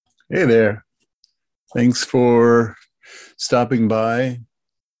Hey there. Thanks for stopping by.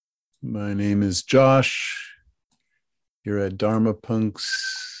 My name is Josh. Here at Dharma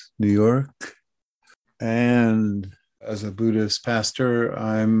Punks, New York. And as a Buddhist pastor,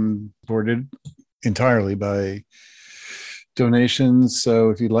 I'm supported entirely by donations. So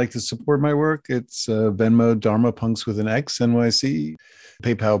if you'd like to support my work, it's Venmo Dharma Punks with an X NYC.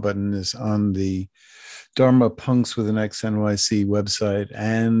 PayPal button is on the Dharma Punks with an X NYC website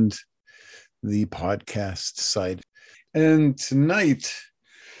and the podcast site. And tonight,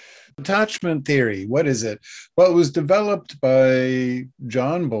 attachment theory. What is it? Well, it was developed by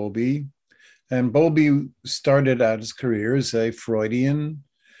John Bowlby, and Bowlby started out his career as a Freudian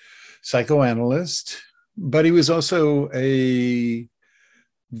psychoanalyst, but he was also a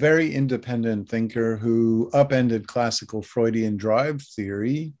very independent thinker who upended classical Freudian drive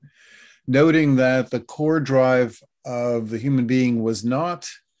theory, noting that the core drive of the human being was not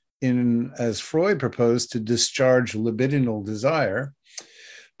as Freud proposed, to discharge libidinal desire,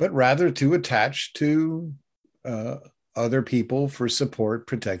 but rather to attach to other people for support,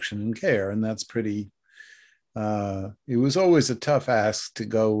 protection, and care. And that's pretty, it was always a tough ask to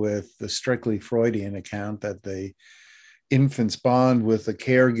go with the strictly Freudian account that the infant's bond with the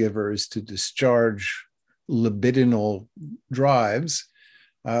caregivers to discharge libidinal drives.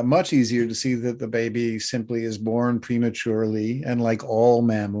 Much easier to see that the baby simply is born prematurely, and like all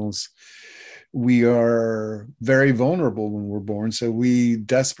mammals, we are very vulnerable when we're born, so we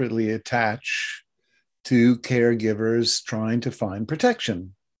desperately attach to caregivers trying to find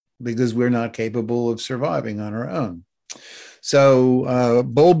protection because we're not capable of surviving on our own. So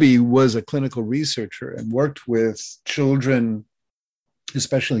Bowlby was a clinical researcher and worked with children,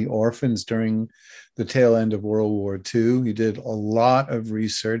 especially orphans, during the tail end of World War II. He did a lot of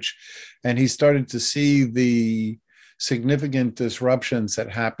research, and he started to see the significant disruptions that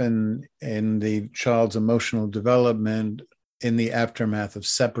happen in the child's emotional development in the aftermath of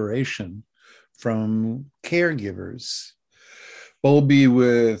separation from caregivers. Bowlby,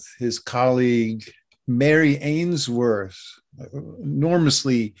 with his colleague Mary Ainsworth,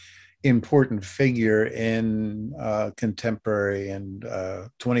 enormously important figure in contemporary and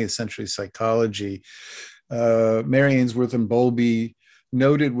 20th century psychology. Mary Ainsworth and Bowlby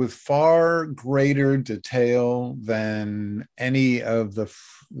noted with far greater detail than any of the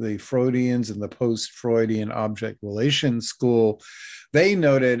Freudians and the post-Freudian object relations school. They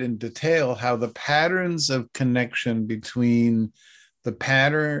noted in detail how the patterns of connection between the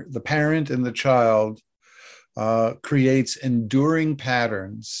parent and the child creates enduring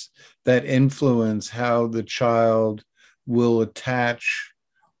patterns that influence how the child will attach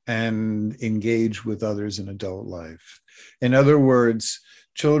and engage with others in adult life. In other words,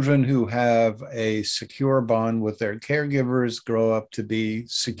 children who have a secure bond with their caregivers grow up to be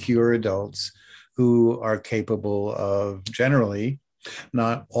secure adults who are capable of, generally,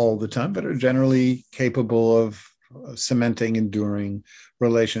 not all the time, but are generally capable of cementing enduring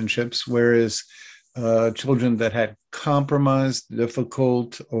relationships, whereas children that had compromised,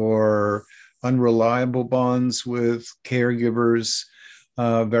 difficult, or unreliable bonds with caregivers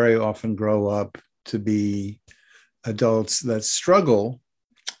very often grow up to be adults that struggle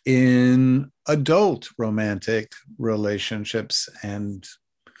in adult romantic relationships and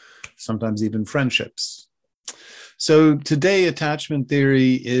sometimes even friendships. So today, attachment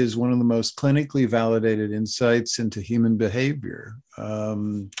theory is one of the most clinically validated insights into human behavior.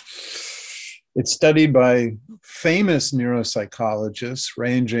 It's studied by famous neuropsychologists,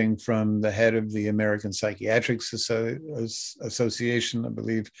 ranging from the head of the American Psychiatric Association, I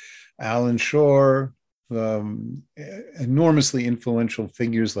believe, Alan Shore, enormously influential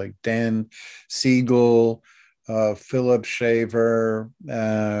figures like Dan Siegel, Philip Shaver,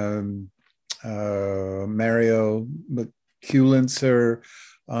 Mario McCulincer,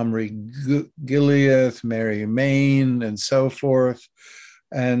 Omri Gileath, Mary Main, and so forth.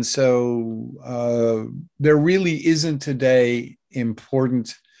 And so there really isn't today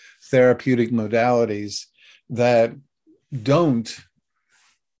important therapeutic modalities that don't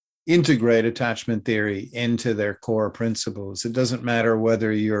integrate attachment theory into their core principles. It doesn't matter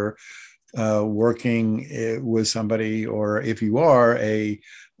whether you're working with somebody, or if you are a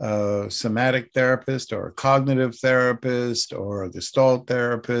somatic therapist or a cognitive therapist or a Gestalt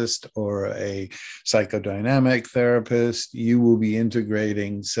therapist or a psychodynamic therapist, you will be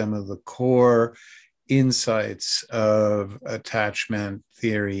integrating some of the core insights of attachment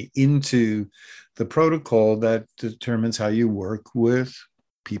theory into the protocol that determines how you work with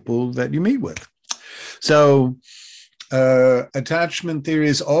people that you meet with. So attachment theory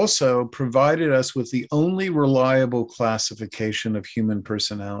has also provided us with the only reliable classification of human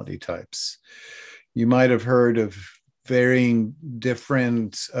personality types. You might have heard of varying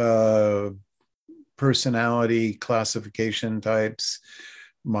different personality classification types,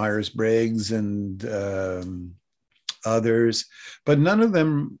 Myers-Briggs and others, but none of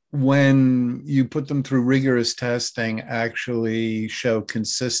them, when you put them through rigorous testing, actually show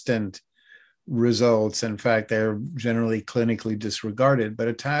consistent results. In fact, they're generally clinically disregarded. But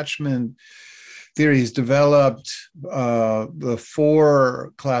attachment theories developed the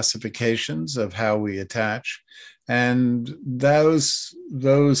 4 classifications of how we attach. And those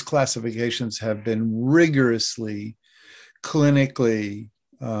classifications have been rigorously, clinically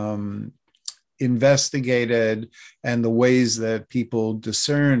investigated, and the ways that people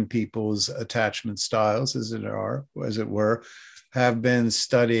discern people's attachment styles, as it were, have been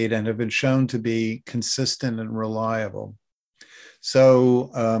studied and have been shown to be consistent and reliable.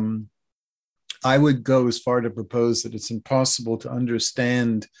 So I would go as far to propose that it's impossible to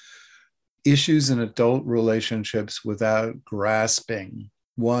understand issues in adult relationships without grasping,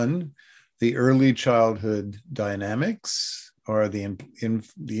 1, the early childhood dynamics, or the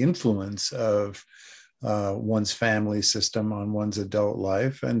influence of one's family system on one's adult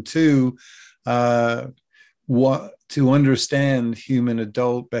life, and 2, to understand human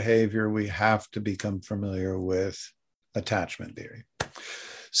adult behavior, we have to become familiar with attachment theory.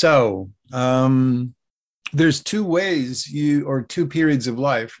 So there's 2 ways or 2 periods of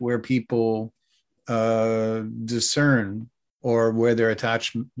life where people discern, or where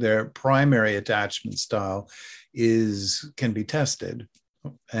their primary attachment style can be tested.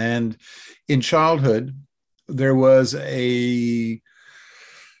 And in childhood, there was a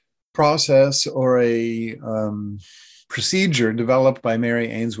process or a procedure developed by Mary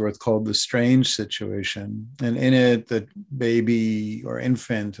Ainsworth called the Strange situation. And in it, the baby or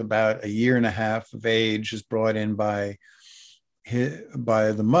infant about 1.5 years of age is brought in by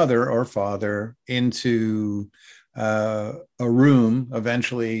the mother or father into a room.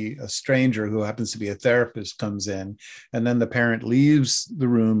 Eventually, a stranger who happens to be a therapist comes in, and then the parent leaves the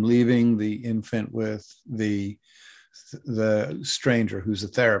room, leaving the infant with the stranger who's a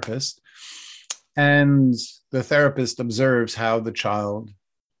therapist. And the therapist observes how the child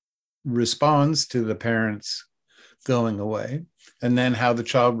responds to the parents going away, and then how the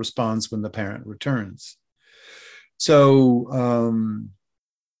child responds when the parent returns. So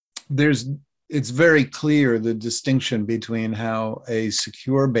it's very clear the distinction between how a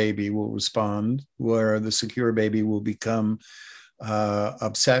secure baby will respond, where the secure baby will become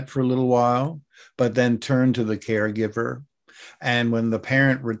upset for a little while, but then turn to the caregiver. And when the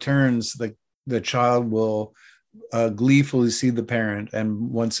parent returns, the child will gleefully see the parent and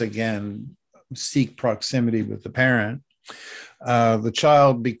once again seek proximity with the parent. The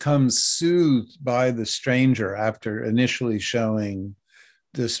child becomes soothed by the stranger after initially showing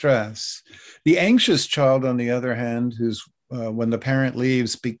distress. The anxious child, on the other hand, who's when the parent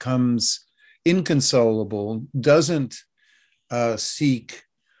leaves, becomes inconsolable, doesn't seek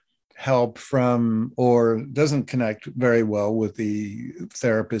help from, or doesn't connect very well with the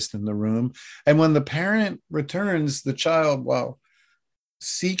therapist in the room. And when the parent returns, the child, while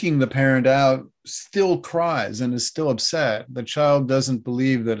seeking the parent out, still cries and is still upset. The child doesn't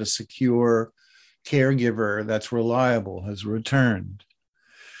believe that a secure caregiver that's reliable has returned.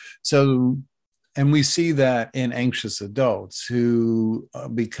 So, and we see that in anxious adults who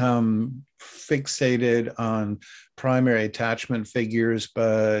become fixated on primary attachment figures,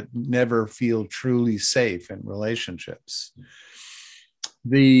 but never feel truly safe in relationships.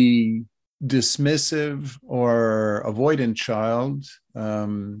 The dismissive or avoidant child,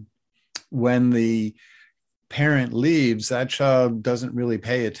 when the parent leaves, that child doesn't really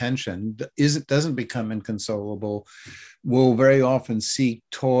pay attention, doesn't become inconsolable, will very often seek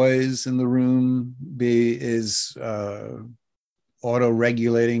toys in the room, is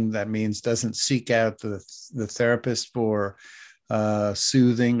auto-regulating. That means doesn't seek out the therapist for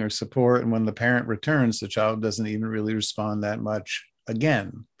soothing or support. And when the parent returns, the child doesn't even really respond that much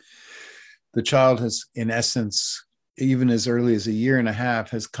again. The child has, in essence, even as early as 1.5 years,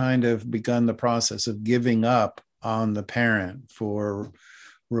 has kind of begun the process of giving up on the parent for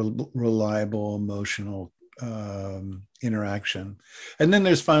reliable emotional interaction. And then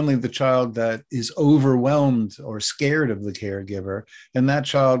there's finally the child that is overwhelmed or scared of the caregiver, and that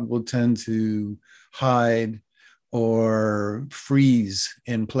child will tend to hide or freeze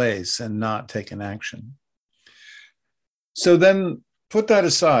in place and not take an action. So then put that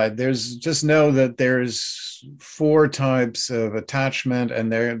aside. Just know that there's 4 types of attachment,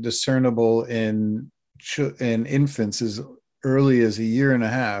 and they're discernible in in infants as early as a year and a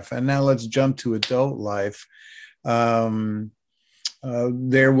half. And now let's jump to adult life. There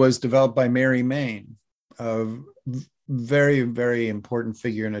was developed by Mary Main, a very, very important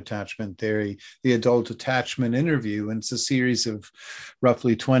figure in attachment theory, the adult attachment interview. And it's a series of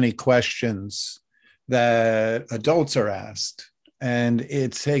roughly 20 questions that adults are asked. And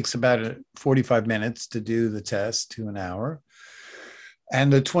it takes about 45 minutes to do the test to an hour.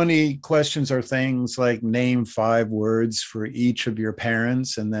 And the 20 questions are things like name 5 words for each of your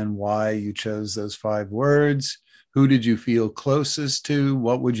parents and then why you chose those 5 words. Who did you feel closest to?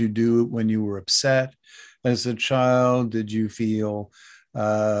 What would you do when you were upset as a child? Did you feel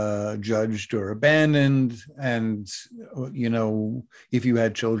judged or abandoned? And, you know, if you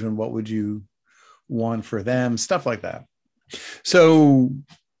had children, what would you want for them? Stuff like that. So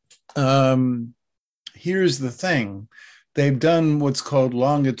here's the thing. They've done what's called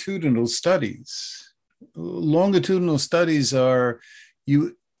longitudinal studies. Longitudinal studies are,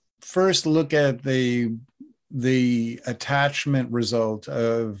 you first look at the attachment result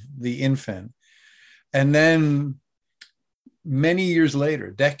of the infant, and then many years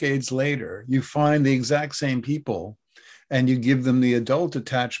later, decades later, you find the exact same people and you give them the adult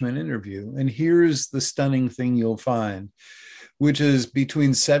attachment interview. And here's the stunning thing you'll find, which is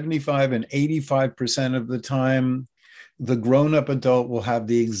between 75 and 85% of the time, the grown-up adult will have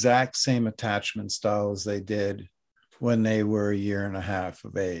the exact same attachment style as they did when they were a year and a half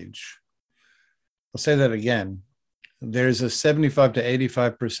of age. I'll say that again. There's a 75 to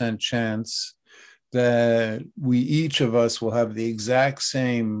 85% chance that we, each of us, will have the exact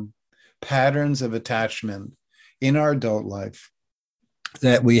same patterns of attachment in our adult life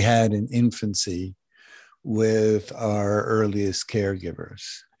that we had in infancy with our earliest caregivers.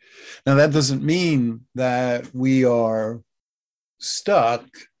 Now, that doesn't mean that we are stuck.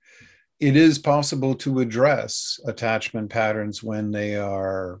 It is possible to address attachment patterns when they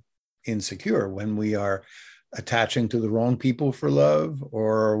are insecure, when we are attaching to the wrong people for love,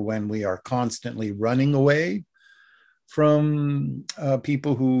 or when we are constantly running away from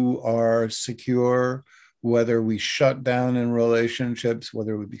people who are secure, whether we shut down in relationships,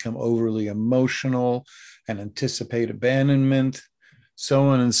 whether we become overly emotional and anticipate abandonment, so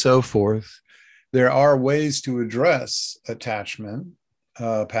on and so forth. There are ways to address attachment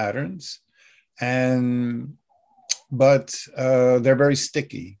patterns, but they're very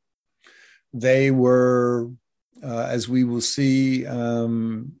sticky. They were, as we will see,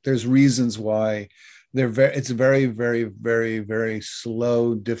 there's reasons why it's very, very, very, very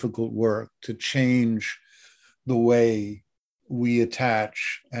slow, difficult work to change the way we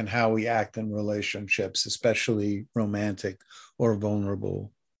attach and how we act in relationships, especially romantic or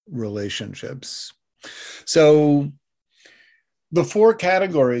vulnerable relationships. So the 4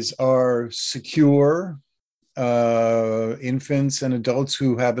 categories are secure, infants and adults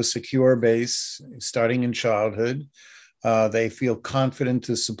who have a secure base starting in childhood. They feel confident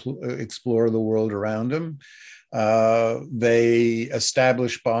to explore the world around them. They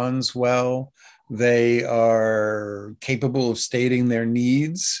establish bonds well. They are capable of stating their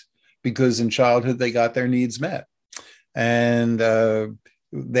needs because in childhood they got their needs met. And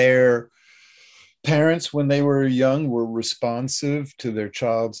their parents, when they were young, were responsive to their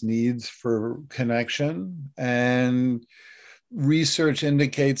child's needs for connection. And research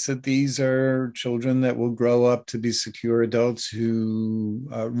indicates that these are children that will grow up to be secure adults who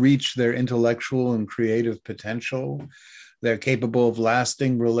reach their intellectual and creative potential. They're capable of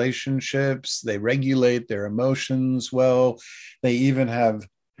lasting relationships. They regulate their emotions well. They even have,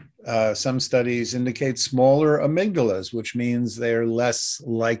 some studies indicate, smaller amygdalas, which means they're less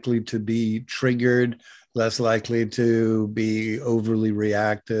likely to be triggered, less likely to be overly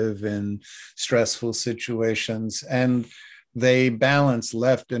reactive in stressful situations. And they balance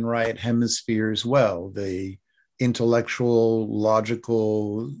left and right hemispheres well, the intellectual,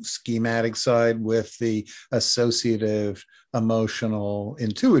 logical, schematic side with the associative, emotional,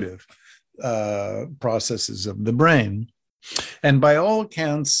 intuitive processes of the brain. And by all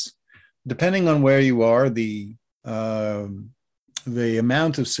accounts, depending on where you are, the amount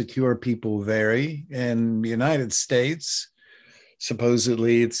of secure people vary. In the United States,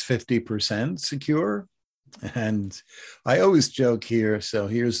 supposedly it's 50% secure. And I always joke here, so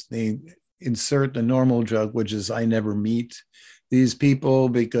here's the insert the normal joke, which is I never meet these people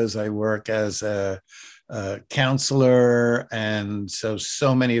because I work as a counselor. And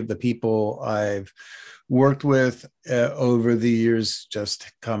so many of the people I've worked with over the years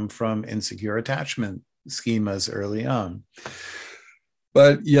just come from insecure attachment schemas early on.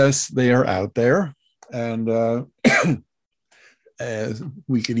 But yes, they are out there. And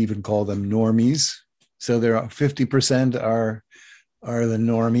we could even call them normies. So there are 50% are the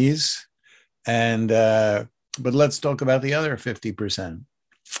normies, and but let's talk about the other 50%.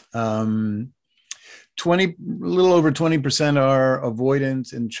 20, a little over 20% are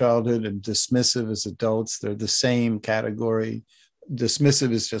avoidant in childhood and dismissive as adults. They're the same category.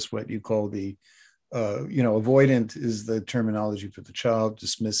 Dismissive is just what you call the avoidant is the terminology for the child,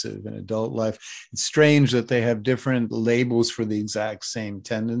 dismissive in adult life. It's strange that they have different labels for the exact same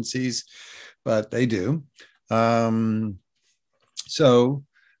tendencies, but they do. The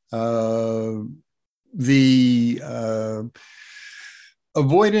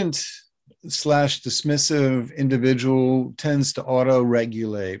avoidant / dismissive individual tends to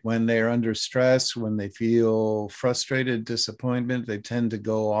auto-regulate when they're under stress, when they feel frustrated, disappointment. They tend to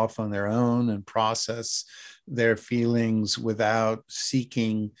go off on their own and process their feelings without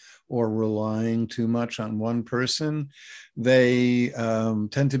seeking or relying too much on one person. They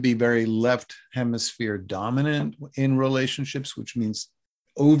tend to be very left hemisphere dominant in relationships, which means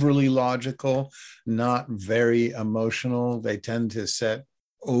overly logical, not very emotional. They tend to set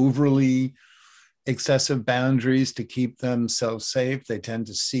overly excessive boundaries to keep themselves safe. They tend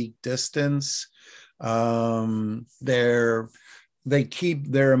to seek distance. They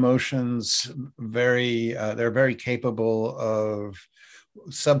keep their emotions they're very capable of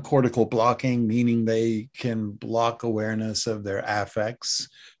subcortical blocking, meaning they can block awareness of their affects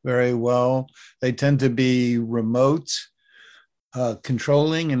very well. They tend to be remote,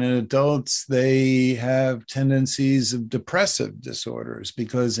 controlling, and in adults, they have tendencies of depressive disorders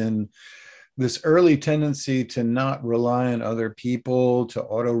because in this early tendency to not rely on other people, to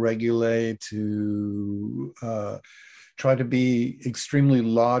auto-regulate, to try to be extremely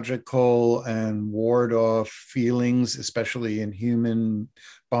logical and ward off feelings, especially in human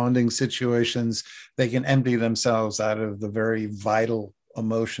bonding situations, they can empty themselves out of the very vital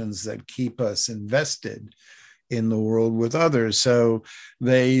emotions that keep us invested in the world with others. So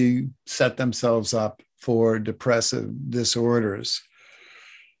they set themselves up for depressive disorders.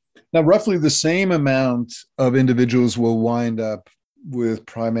 Now, roughly the same amount of individuals will wind up with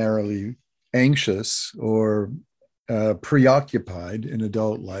primarily anxious or preoccupied in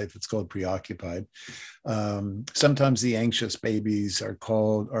adult life. It's called preoccupied. Sometimes the anxious babies are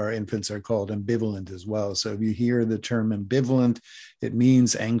called, or infants are called ambivalent as well. So if you hear the term ambivalent, it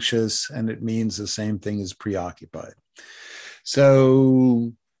means anxious and it means the same thing as preoccupied.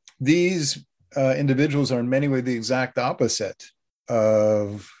 So these individuals are in many ways the exact opposite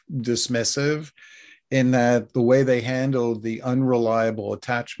of dismissive, in that the way they handled the unreliable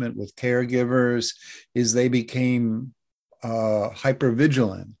attachment with caregivers is they became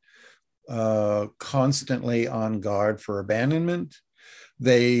hypervigilant, constantly on guard for abandonment.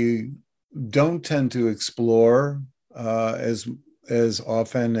 They don't tend to explore as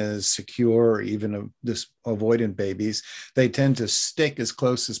often as secure or even avoidant babies. They tend to stick as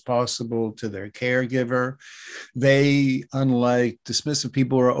close as possible to their caregiver. They, unlike dismissive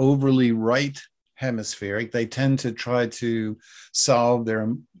people, are overly right hemispheric. They tend to try to solve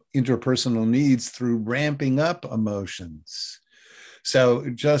their interpersonal needs through ramping up emotions. So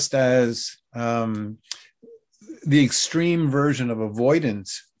just as the extreme version of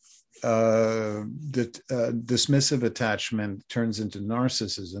avoidance, dismissive attachment turns into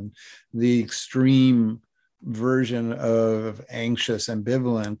narcissism, the extreme version of anxious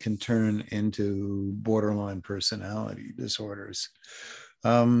ambivalent can turn into borderline personality disorders.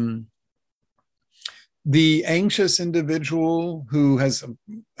 The anxious individual who is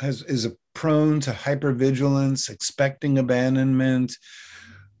prone to hypervigilance, expecting abandonment,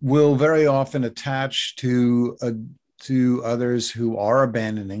 will very often attach to others who are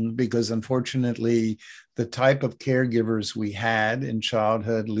abandoning, because unfortunately, the type of caregivers we had in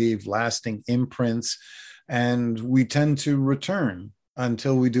childhood leave lasting imprints, and we tend to return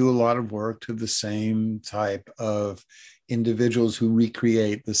until we do a lot of work to the same type of individuals who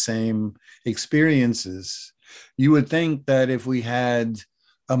recreate the same experiences. You would think that if we had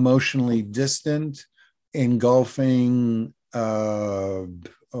emotionally distant, engulfing, or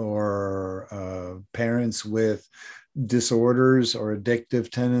parents with disorders or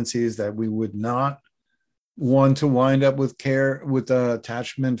addictive tendencies, that we would not want to wind up with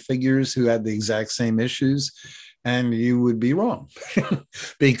attachment figures who had the exact same issues. And you would be wrong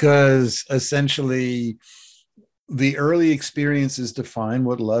because essentially the early experiences define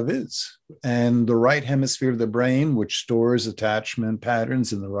what love is. And the right hemisphere of the brain, which stores attachment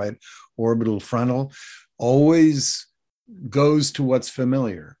patterns in the right orbital frontal, always goes to what's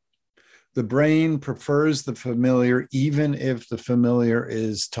familiar. The brain prefers the familiar, even if the familiar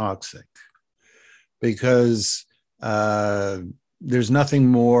is toxic, because there's nothing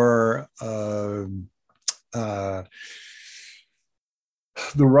more uh,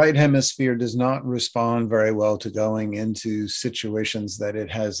 the right hemisphere does not respond very well to going into situations that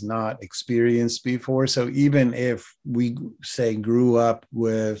it has not experienced before. So even if we say grew up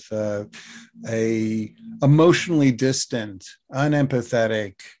with a emotionally distant,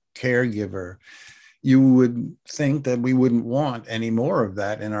 unempathetic caregiver, you would think that we wouldn't want any more of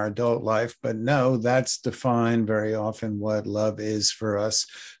that in our adult life. But no, that's defined very often what love is for us.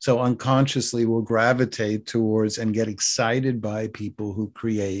 So unconsciously, we'll gravitate towards and get excited by people who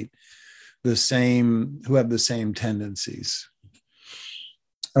create the same, who have the same tendencies.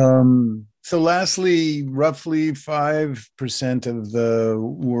 So lastly, roughly 5% of the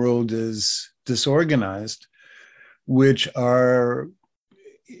world is disorganized, which are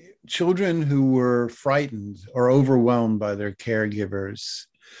children who were frightened or overwhelmed by their caregivers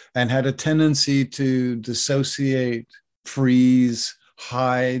and had a tendency to dissociate, freeze,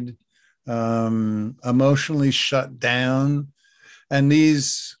 hide, emotionally shut down. And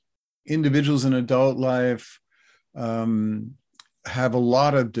these individuals in adult life have a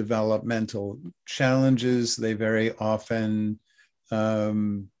lot of developmental challenges. They very often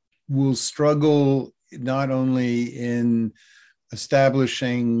will struggle not only in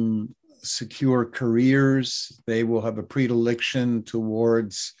establishing secure careers. They will have a predilection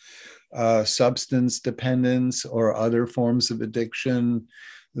towards substance dependence or other forms of addiction.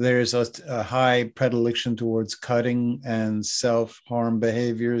 There's a high predilection towards cutting and self-harm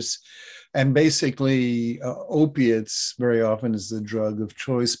behaviors. And basically, opiates very often is the drug of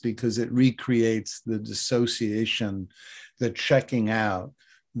choice because it recreates the dissociation, the checking out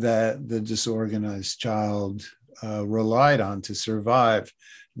that the disorganized child relied on to survive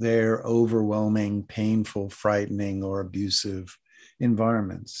their overwhelming, painful, frightening, or abusive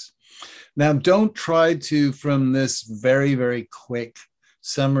environments. Now, don't try to, from this very, very quick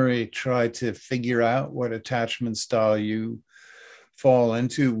summary, try to figure out what attachment style you fall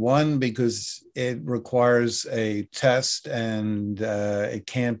into. One, because it requires a test and it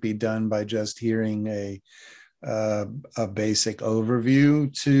can't be done by just hearing a basic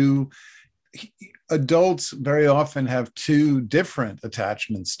overview. Two, adults very often have two different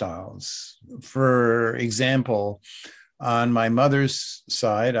attachment styles. For example, on my mother's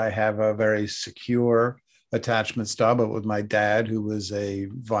side, I have a very secure attachment style, but with my dad, who was a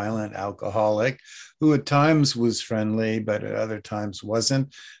violent alcoholic, who at times was friendly, but at other times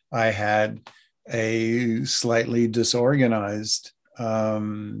wasn't, I had a slightly disorganized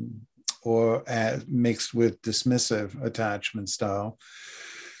or mixed with dismissive attachment style.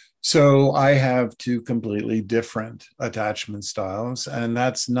 So I have two completely different attachment styles, and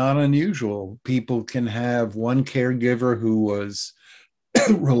that's not unusual. People can have one caregiver who was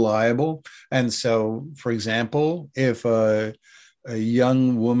reliable. And so, for example, if a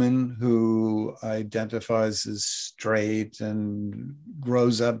young woman who identifies as straight and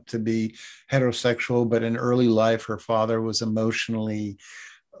grows up to be heterosexual, but in early life, her father was emotionally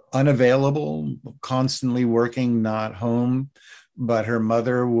unavailable, constantly working, not home, but her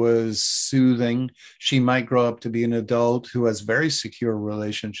mother was soothing. She might grow up to be an adult who has very secure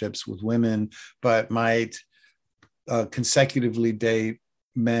relationships with women, but might consecutively date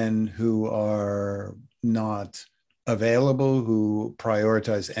men who are not available, who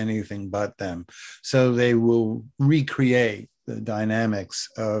prioritize anything but them. So they will recreate the dynamics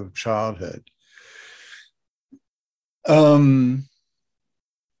of childhood.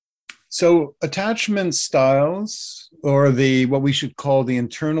 So attachment styles, or what we should call the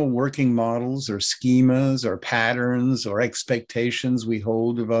internal working models or schemas or patterns or expectations we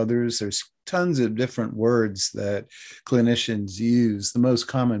hold of others. There's tons of different words that clinicians use, the most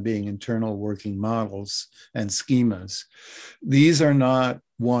common being internal working models and schemas. These are not,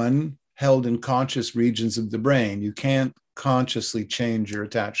 one, held in conscious regions of the brain. You can't consciously change your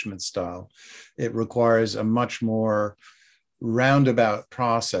attachment style. It requires a much more roundabout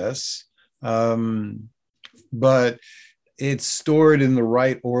process, but it's stored in the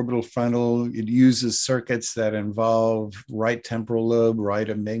right orbital frontal. It uses circuits that involve right temporal lobe, right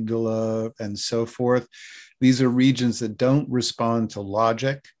amygdala, and so forth. These are regions that don't respond to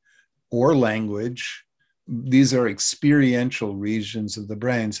logic or language. These are experiential regions of the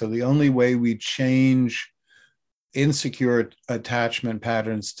brain. So the only way we change insecure attachment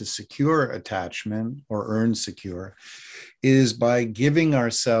patterns to secure attachment or earn secure is by giving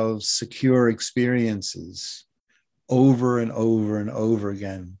ourselves secure experiences over and over and over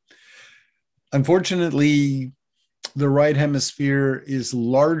again. Unfortunately, the right hemisphere is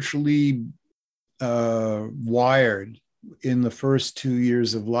largely wired in the first 2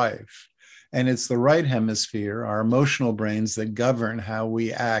 years of life. And it's the right hemisphere, our emotional brains, that govern how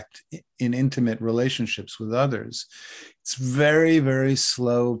we act in intimate relationships with others. It's very, very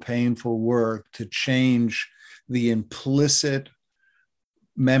slow, painful work to change the implicit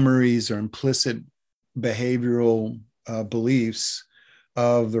memories or implicit behavioral beliefs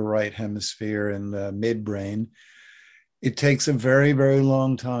of the right hemisphere and the midbrain. It takes a very, very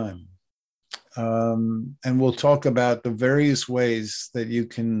long time. And we'll talk about the various ways that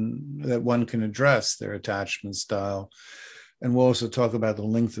one can address their attachment style. And we'll also talk about the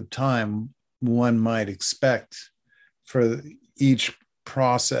length of time one might expect for each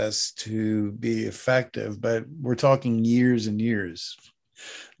process to be effective. But we're talking years and years,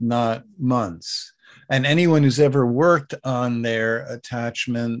 not months. And anyone who's ever worked on their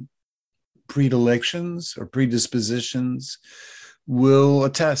attachment predilections or predispositions will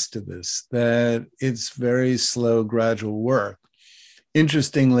attest to this, that it's very slow, gradual work.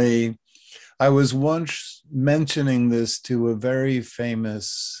 Interestingly, I was once mentioning this to a very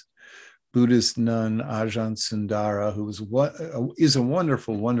famous Buddhist nun, Ajahn Sundara, who is a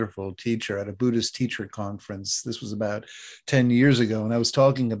wonderful, wonderful teacher at a Buddhist teacher conference. This was about 10 years ago, and I was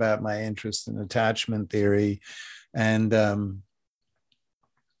talking about my interest in attachment theory. And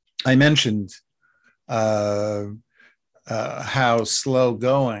I mentioned how slow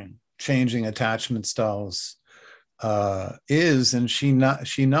going changing attachment styles is, and she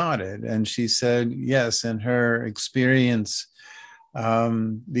nodded, and she said yes. In her experience,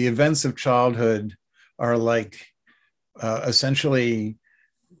 the events of childhood are like essentially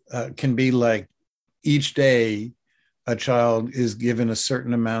can be like each day a child is given a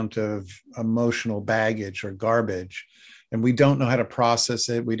certain amount of emotional baggage or garbage, and we don't know how to process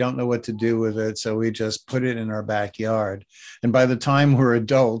it. We don't know what to do with it. So we just put it in our backyard. And by the time we're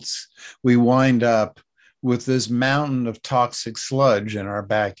adults, we wind up with this mountain of toxic sludge in our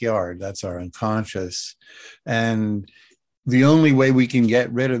backyard. That's our unconscious. And the only way we can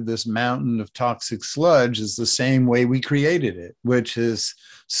get rid of this mountain of toxic sludge is the same way we created it, which is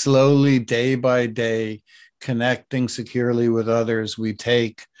slowly, day by day, connecting securely with others. We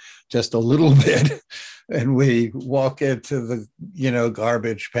take just a little bit and we walk it to the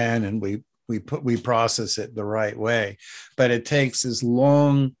garbage pan, and we process it the right way. But it takes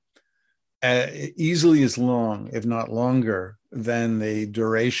easily as long, if not longer, than the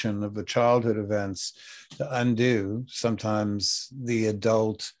duration of the childhood events to undo sometimes the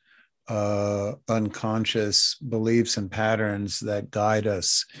adult unconscious beliefs and patterns that guide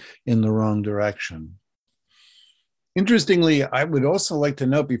us in the wrong direction. Interestingly, I would also like to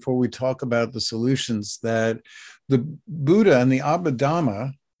note, before we talk about the solutions, that the Buddha and the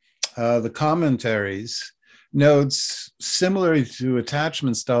Abhidhamma, the commentaries, notes, similar to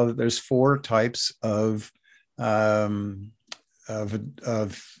attachment style, that there's 4 types of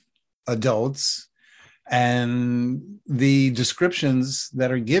adults, and the descriptions that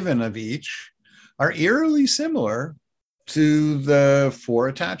are given of each are eerily similar to the 4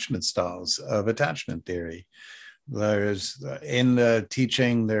 attachment styles of attachment theory. There's, in the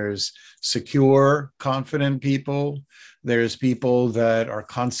teaching, there's secure, confident people. There's people that are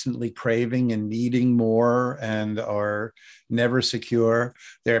constantly craving and needing more and are never secure.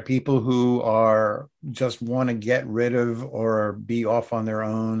 There are people who are just want to get rid of or be off on their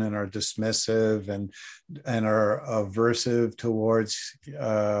own and are dismissive and are aversive towards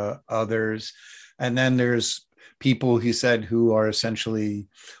others. And then there's people, he said, who are essentially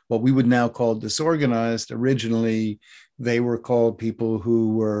what we would now call disorganized. Originally, they were called people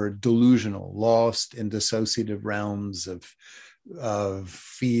who were delusional, lost in dissociative realms of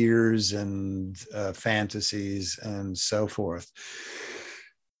fears and fantasies and so forth.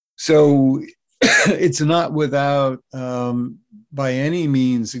 So it's not without, by any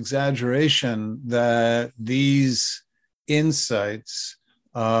means, exaggeration that these insights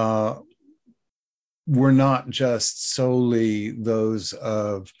were not just solely those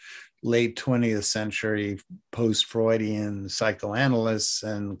of late 20th century post-Freudian psychoanalysts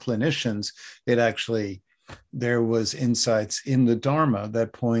and clinicians. There was insights in the Dharma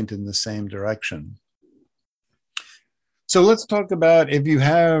that point in the same direction. So let's talk about, if you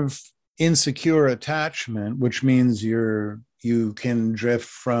have insecure attachment, which means you can drift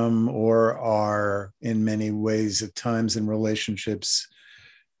from or are in many ways at times in relationships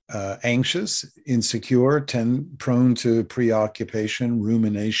anxious, insecure, prone to preoccupation,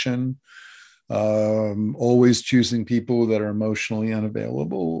 rumination, always choosing people that are emotionally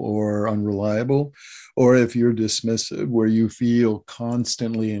unavailable or unreliable, or if you're dismissive, where you feel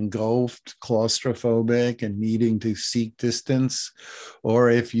constantly engulfed, claustrophobic, and needing to seek distance, or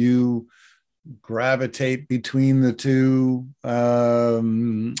if you gravitate between the two,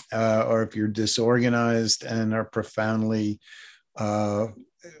 or or if you're disorganized and are profoundly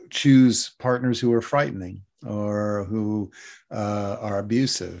choose partners who are frightening or who are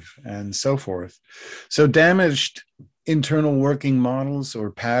abusive and so forth. So damaged internal working models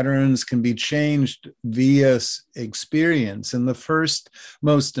or patterns can be changed via experience. And the first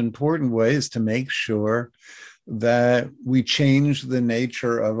most important way is to make sure that we change the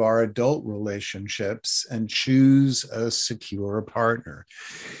nature of our adult relationships and choose a secure partner.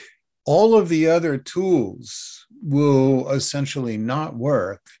 All of the other tools will essentially not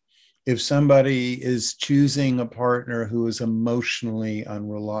work if somebody is choosing a partner who is emotionally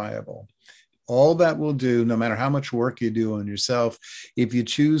unreliable. All that will do, no matter how much work you do on yourself, if you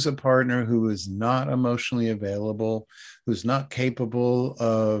choose a partner who is not emotionally available, who's not capable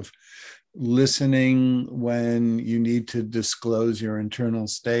of listening when you need to disclose your internal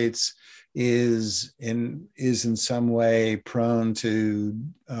states, is in some way prone to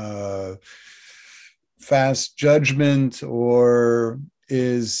fast judgment, or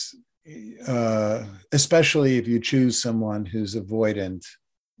is especially if you choose someone who's avoidant.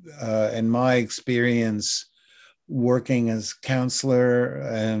 In my experience, working as counselor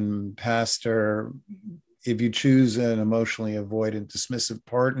and pastor, if you choose an emotionally avoidant, dismissive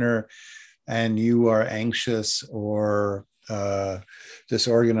partner, and you are anxious or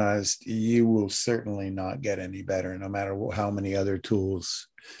disorganized, you will certainly not get any better, no matter how many other tools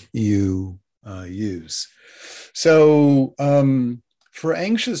you use. So for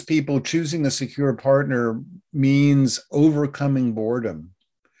anxious people, choosing a secure partner means overcoming boredom.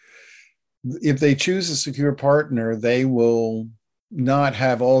 If they choose a secure partner, they will not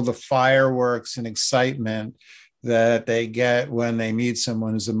have all the fireworks and excitement that they get when they meet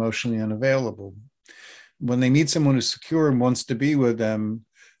someone who's emotionally unavailable. When they meet someone who's secure and wants to be with them,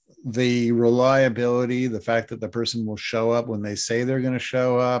 the reliability, the fact that the person will show up when they say they're going to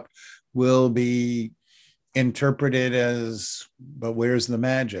show up, will be interpreted as, but where's the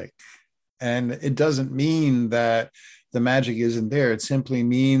magic? And it doesn't mean that the magic isn't there. It simply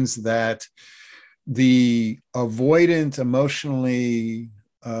means that the avoidant, emotionally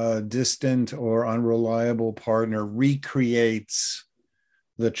distant or unreliable partner recreates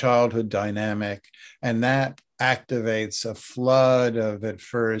the childhood dynamic, and that activates a flood of, at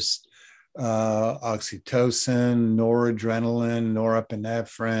first, oxytocin, noradrenaline,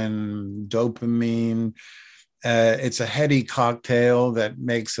 norepinephrine, dopamine. It's a heady cocktail that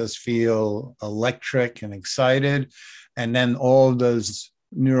makes us feel electric and excited. And then all those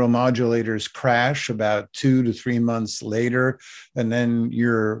neuromodulators crash about 2 to 3 months later. And then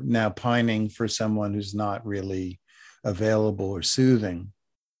you're now pining for someone who's not really available or soothing.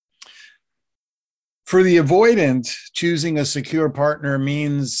 For the avoidant, choosing a secure partner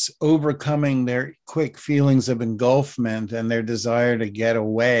means overcoming their quick feelings of engulfment and their desire to get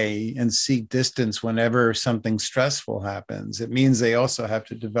away and seek distance whenever something stressful happens. It means they also have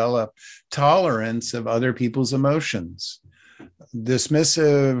to develop tolerance of other people's emotions.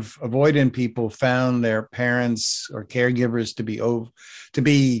 Dismissive, avoidant people found their parents or caregivers to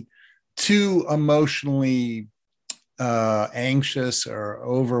be too emotionally anxious or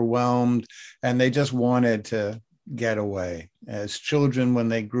overwhelmed, and they just wanted to get away. As children, when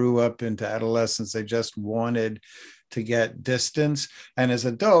they grew up into adolescence, they just wanted to get distance. And as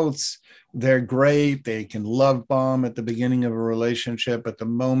adults, they're great. They can love bomb at the beginning of a relationship, but the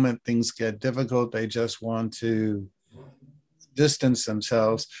moment things get difficult, they just want to distance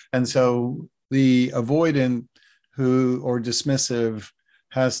themselves. And so the avoidant or dismissive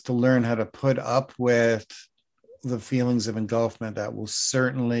has to learn how to put up with the feelings of engulfment that will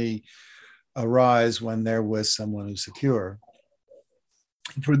certainly arise when they're with someone who's secure.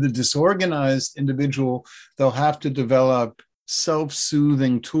 For the disorganized individual, they'll have to develop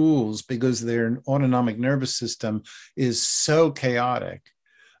self-soothing tools because their autonomic nervous system is so chaotic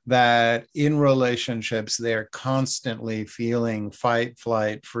that in relationships, they're constantly feeling fight,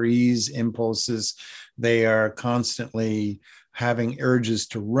 flight, freeze impulses. They are constantly having urges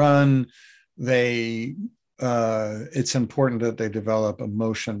to run. It's important that they develop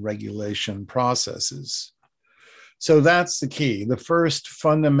emotion regulation processes. So that's the key. The first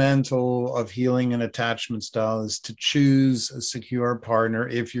fundamental of healing and attachment style is to choose a secure partner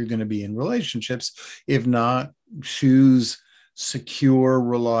if you're going to be in relationships. If not, choose secure,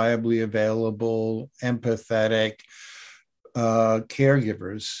 reliably available, empathetic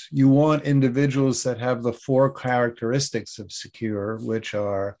caregivers. You want individuals that have the 4 characteristics of secure, which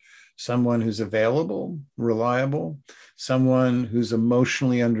are someone who's available, reliable, someone who's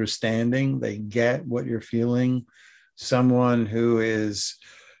emotionally understanding, they get what you're feeling, someone who is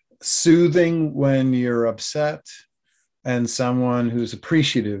soothing when you're upset, and someone who's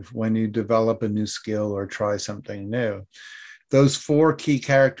appreciative when you develop a new skill or try something new. Those four key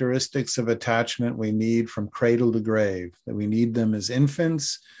characteristics of attachment we need from cradle to grave, that we need them as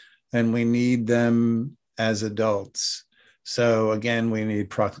infants and we need them as adults. So again, we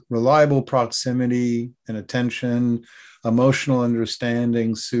need reliable proximity and attention, emotional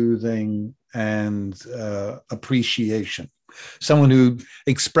understanding, soothing, and appreciation. Someone who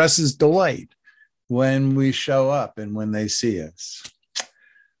expresses delight when we show up and when they see us.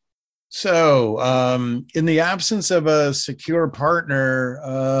 So, in the absence of a secure partner,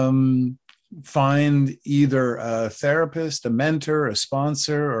 find either a therapist, a mentor, a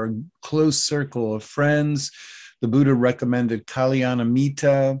sponsor, or a close circle of friends. The Buddha recommended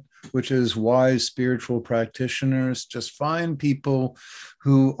Kalyanamitta, which is wise spiritual practitioners. Just find people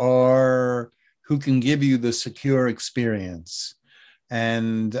who can give you the secure experience.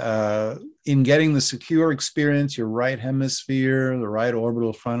 And in getting the secure experience, your right hemisphere, the right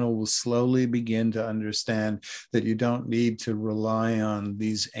orbital frontal will slowly begin to understand that you don't need to rely on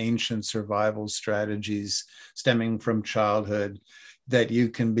these ancient survival strategies stemming from childhood, that you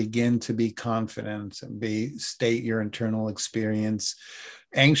can begin to be confident and state your internal experience.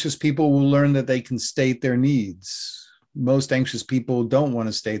 Anxious people will learn that they can state their needs. Most anxious people don't want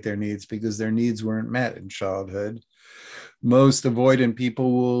to state their needs because their needs weren't met in childhood. Most avoidant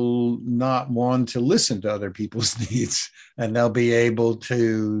people will not want to listen to other people's needs, and they'll be able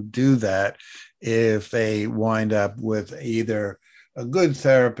to do that if they wind up with either a good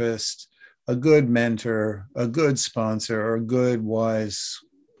therapist, a good mentor, a good sponsor, or a good, wise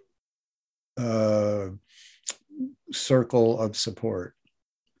circle of support.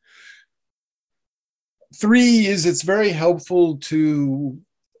 3 is it's very helpful to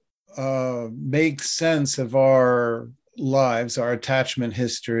make sense of our lives, our attachment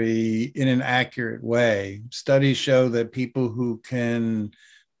history in an accurate way. Studies show that people who can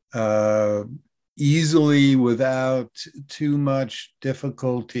easily, without too much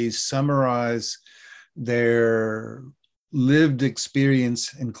difficulty, summarize their lived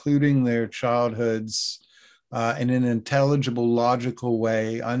experience, including their childhoods, in an intelligible, logical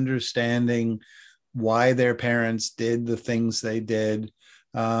way, understanding why their parents did the things they did,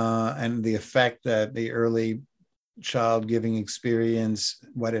 and the effect that the early child giving experience,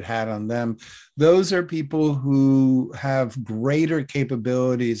 what it had on them. Those are people who have greater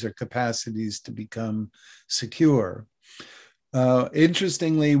capabilities or capacities to become secure.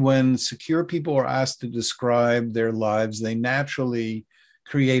 Interestingly, when secure people are asked to describe their lives, they naturally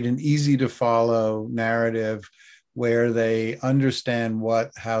create an easy to follow narrative where they understand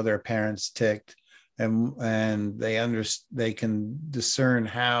how their parents ticked, and they can discern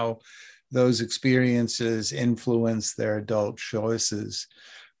how those experiences influence their adult choices.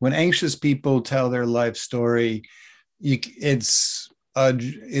 When anxious people tell their life story, it's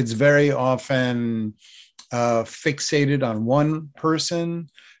very often fixated on one person.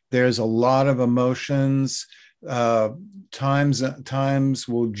 There's a lot of emotions. Times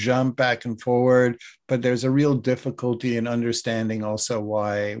will jump back and forward, but there's a real difficulty in understanding also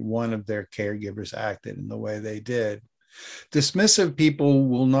why one of their caregivers acted in the way they did. Dismissive people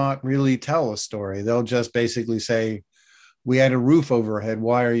will not really tell a story. They'll just basically say, we had a roof overhead.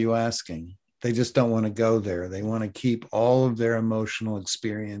 Why are you asking? They just don't want to go there. They want to keep all of their emotional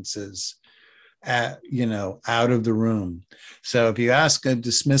experiences out of the room. So if you ask a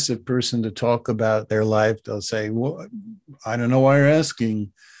dismissive person to talk about their life, they'll say, well, I don't know why you're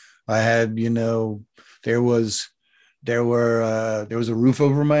asking. I had, there was a roof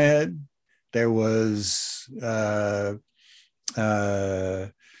over my head. There was, we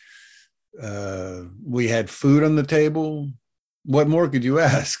had food on the table. What more could you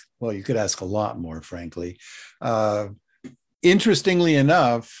ask? Well, you could ask a lot more, frankly. Interestingly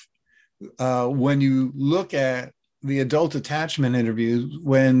enough, when you look at the adult attachment interviews,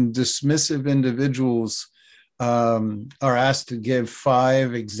 when dismissive individuals are asked to give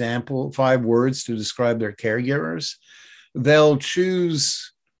 5 words to describe their caregivers, they'll choose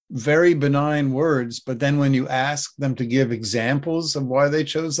very benign words, but then when you ask them to give examples of why they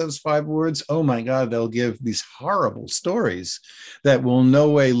chose those 5 words, oh my God, they'll give these horrible stories that will no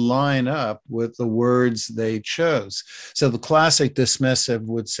way line up with the words they chose. So the classic dismissive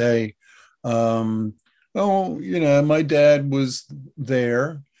would say, my dad was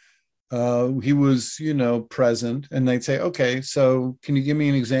there. He was, present. And they'd say, okay, so can you give me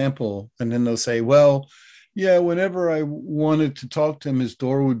an example? And then they'll say, well, yeah, whenever I wanted to talk to him, his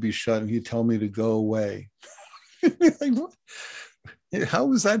door would be shut and he'd tell me to go away. How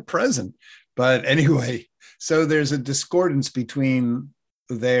was that present? But anyway, so there's a discordance between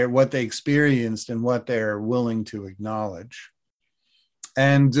what they experienced and what they're willing to acknowledge.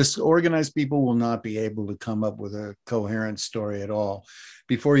 And disorganized people will not be able to come up with a coherent story at all.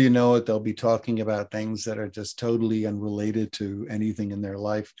 Before you know it, they'll be talking about things that are just totally unrelated to anything in their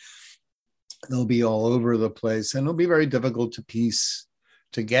life. They'll be all over the place, and it'll be very difficult to piece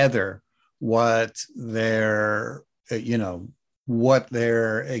together what their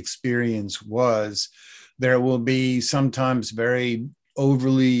experience was. There will be sometimes very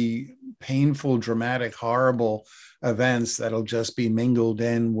overly painful, dramatic, horrible events that'll just be mingled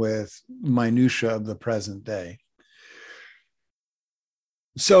in with minutia of the present day.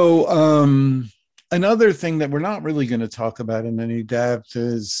 So another thing that we're not really going to talk about in any depth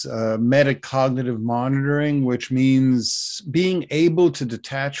is metacognitive monitoring, which means being able to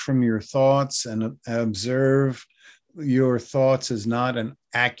detach from your thoughts and observe your thoughts as not an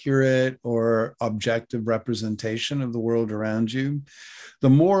accurate or objective representation of the world around you. The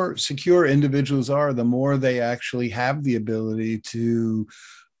more secure individuals are, the more they actually have the ability to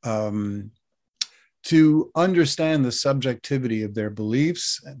understand the subjectivity of their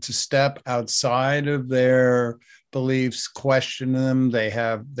beliefs, and to step outside of their beliefs, question them.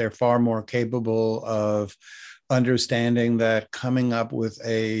 They're far more capable of understanding that coming up with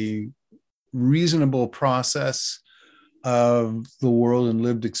a reasonable process of the world and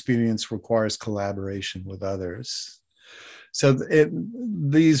lived experience requires collaboration with others. So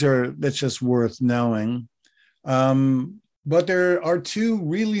that's just worth knowing. But there are two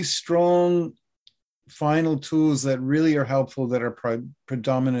really strong final tools that really are helpful that are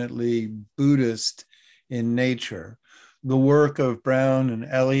predominantly Buddhist in nature. The work of Brown and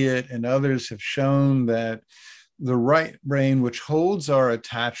Elliott and others have shown that the right brain, which holds our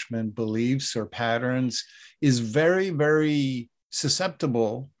attachment beliefs or patterns, is very, very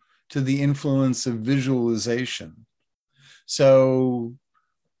susceptible to the influence of visualization. So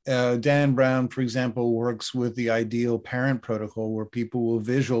Dan Brown, for example, works with the ideal parent protocol, where people will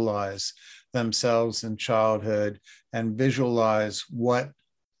visualize themselves in childhood and visualize what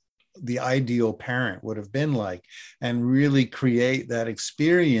the ideal parent would have been like, and really create that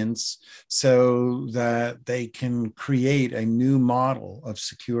experience so that they can create a new model of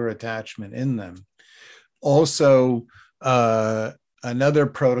secure attachment in them. Also, another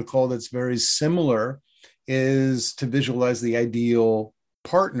protocol that's very similar is to visualize the ideal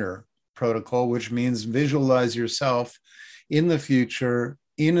partner protocol, which means visualize yourself in the future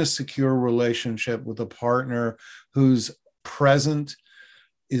in a secure relationship with a partner who's present,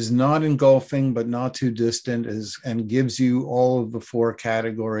 is not engulfing but not too distant, and gives you all of the four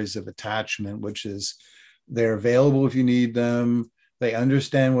categories of attachment, which is they're available if you need them, they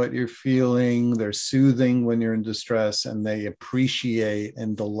understand what you're feeling, they're soothing when you're in distress, and they appreciate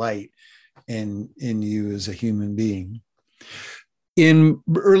and delight in you as a human being. In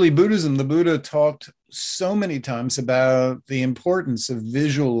early Buddhism, the Buddha talked so many times about the importance of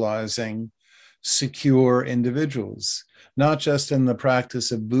visualizing secure individuals, not just in the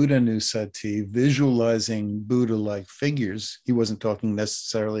practice of Buddhanussati, visualizing Buddha-like figures. He wasn't talking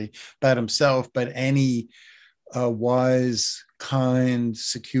necessarily about himself, but any wise, kind,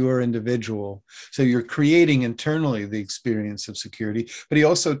 secure individual. So you're creating internally the experience of security. But he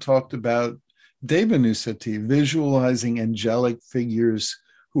also talked about Devanussati, visualizing angelic figures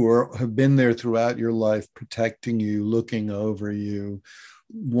who have been there throughout your life, protecting you, looking over you,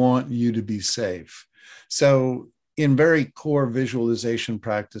 want you to be safe. So in very core visualization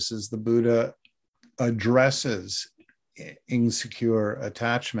practices, the Buddha addresses insecure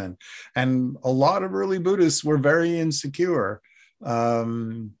attachment. And a lot of early Buddhists were very insecure.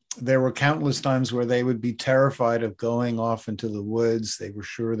 There were countless times where they would be terrified of going off into the woods. They were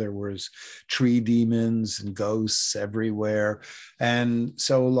sure there was tree demons and ghosts everywhere. And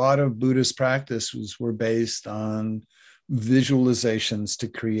so a lot of Buddhist practices were based on visualizations to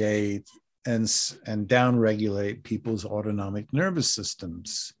create and downregulate people's autonomic nervous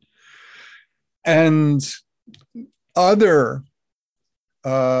systems. And other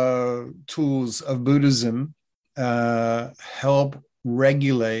tools of Buddhism help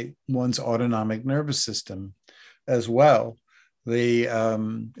regulate one's autonomic nervous system as well.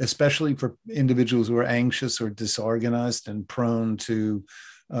 Especially for individuals who are anxious or disorganized and prone to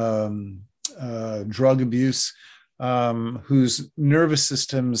drug abuse, whose nervous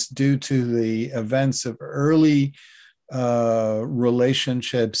systems, due to the events of early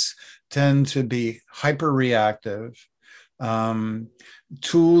relationships, tend to be hyperreactive.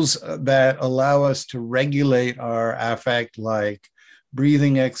 Tools that allow us to regulate our affect, like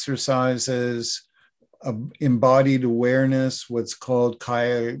breathing exercises, embodied awareness, what's called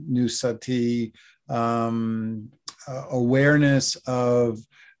Kaya Nusati, awareness of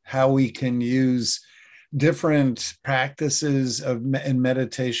how we can use different practices in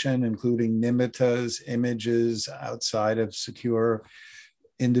meditation, including nimittas, images outside of secure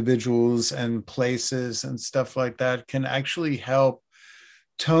individuals and places and stuff like that, can actually help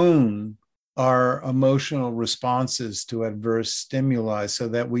tone our emotional responses to adverse stimuli so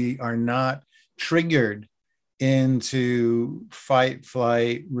that we are not triggered into fight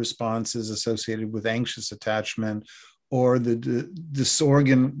flight responses associated with anxious attachment or the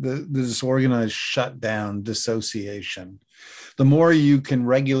disorganized shutdown dissociation. The more you can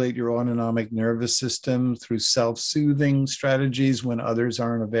regulate your autonomic nervous system through self-soothing strategies when others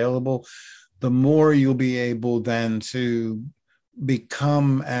aren't available, the more you'll be able then to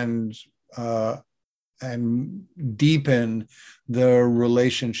become and deepen the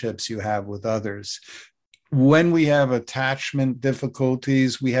relationships you have with others. When we have attachment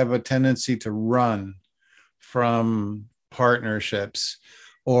difficulties, we have a tendency to run from partnerships,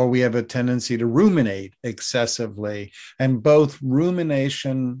 or we have a tendency to ruminate excessively. And both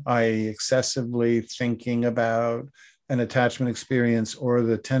rumination, i.e., excessively thinking about an attachment experience, or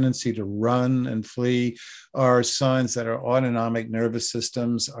the tendency to run and flee, are signs that our autonomic nervous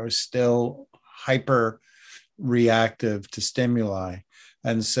systems are still hyper reactive to stimuli.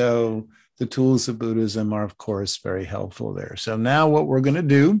 And so the tools of Buddhism are, of course, very helpful there. So now what we're going to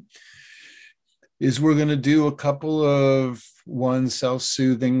do is we're going to do a couple of, one,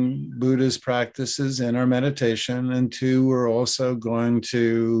 self-soothing Buddhist practices in our meditation, and two, we're also going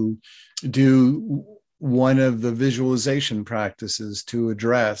to do one of the visualization practices to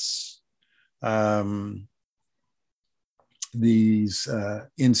address these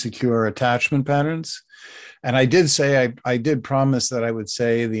insecure attachment patterns. And I did say, I did promise that I would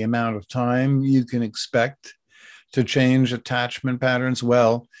say the amount of time you can expect to change attachment patterns.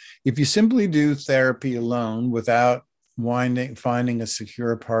 Well, if you simply do therapy alone without finding a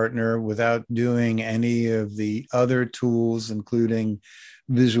secure partner, without doing any of the other tools, including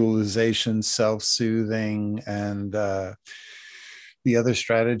visualization, self-soothing, and the other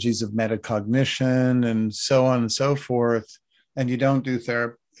strategies of metacognition, and so on and so forth, and you don't do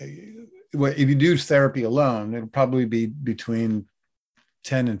therapy, if you do therapy alone, it'll probably be between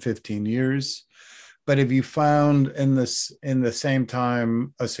 10 and 15 years. But if you found in the same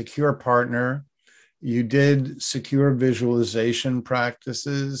time a secure partner, you did secure visualization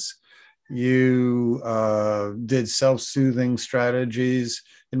practices, you did self-soothing strategies,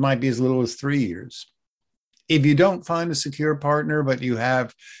 it might be as little as 3 years. If you don't find a secure partner, but you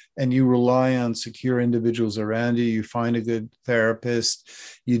have, and you rely on secure individuals around you, you find a good therapist,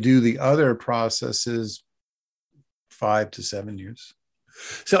 you do the other processes, 5 to 7 years.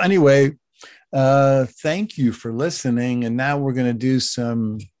 So anyway, thank you for listening. And now we're going to do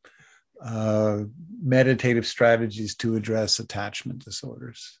some meditative strategies to address attachment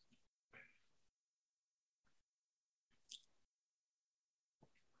disorders.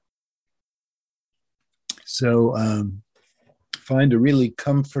 So find a really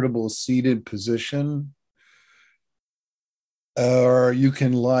comfortable seated position, or you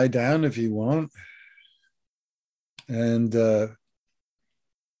can lie down if you want. And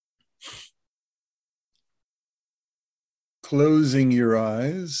closing your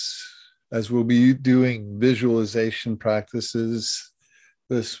eyes, as we'll be doing visualization practices.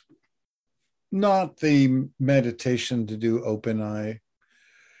 This, not the meditation to do open eye.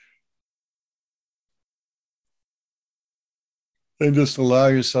 And just allow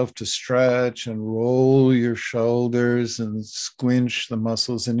yourself to stretch and roll your shoulders and squinch the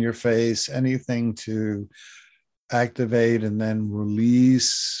muscles in your face, anything to activate and then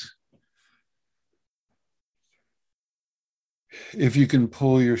release. If you can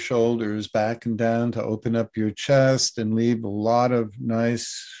pull your shoulders back and down to open up your chest and leave a lot of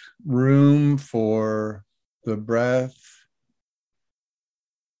nice room for the breath.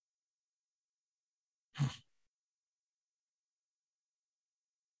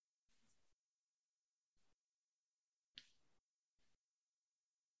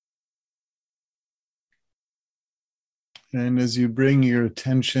 And as you bring your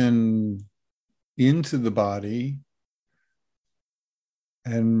attention into the body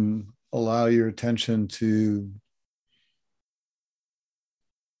and allow your attention to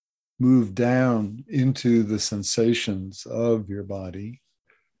move down into the sensations of your body,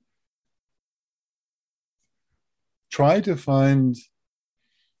 try to find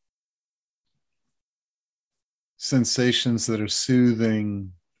sensations that are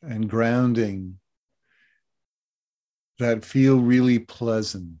soothing and grounding, that feel really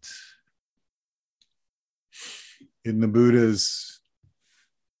pleasant. In the Buddha's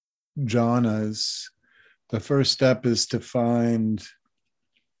jhanas, the first step is to find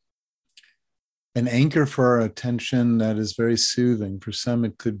an anchor for our attention that is very soothing. For some,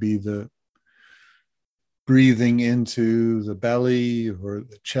 it could be the breathing into the belly or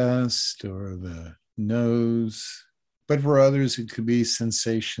the chest or the nose. But for others, it could be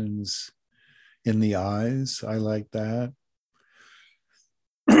sensations in the eyes. I like that.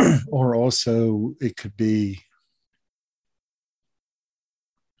 Or also, it could be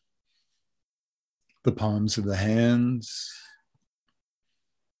the palms of the hands,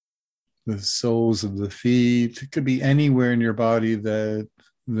 the soles of the feet. It could be anywhere in your body that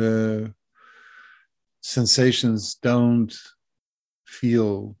the sensations don't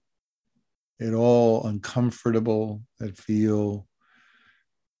feel at all uncomfortable, that feel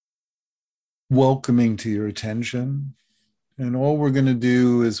welcoming to your attention. And all we're going to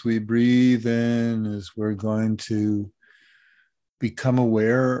do as we breathe in is we're going to become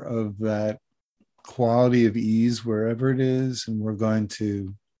aware of that quality of ease wherever it is, and we're going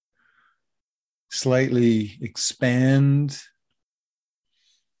to slightly expand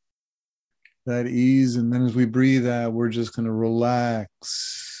that ease. And then as we breathe out, we're just going to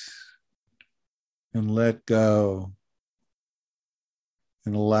relax and let go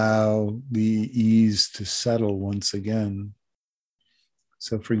and allow the ease to settle once again.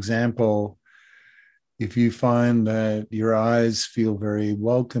 So, for example, if you find that your eyes feel very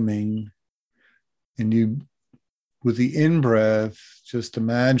welcoming, and you, with the in-breath, just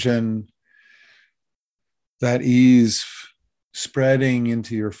imagine that ease spreading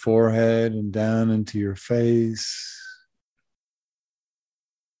into your forehead and down into your face.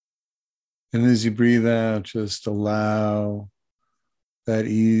 And as you breathe out, just allow that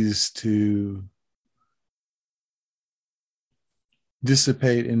ease to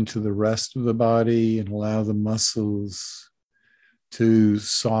dissipate into the rest of the body and allow the muscles to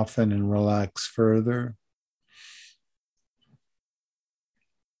soften and relax further.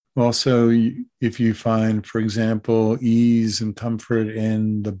 Also, if you find, for example, ease and comfort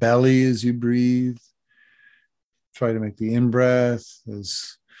in the belly as you breathe, try to make the in-breath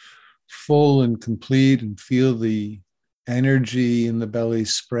as full and complete and feel the energy in the belly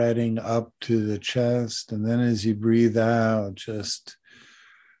spreading up to the chest. And then as you breathe out, just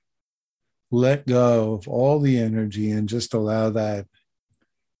let go of all the energy and just allow that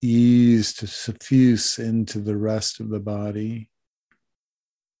ease to suffuse into the rest of the body.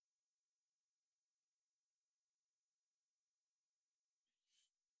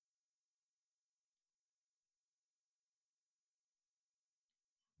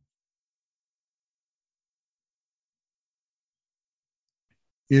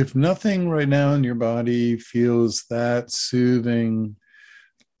 If nothing right now in your body feels that soothing,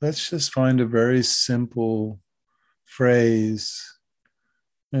 let's just find a very simple phrase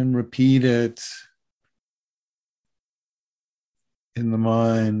and repeat it in the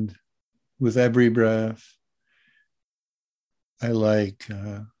mind with every breath. I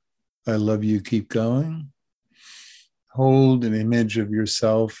love you, keep going. Hold an image of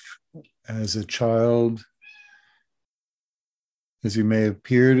yourself as a child, as you may have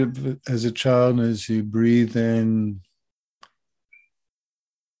appeared as a child. And as you breathe in,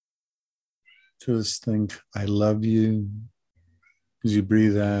 just think, I love you. As you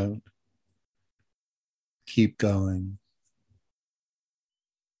breathe out, keep going.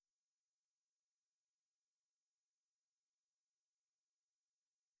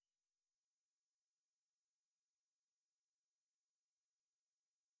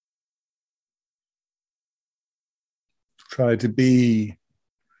 Try to be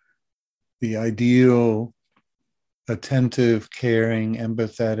the ideal, attentive, caring,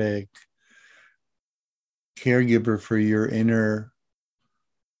 empathetic caregiver for your inner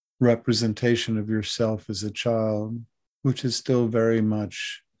representation of yourself as a child, which is still very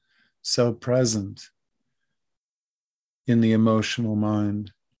much so present in the emotional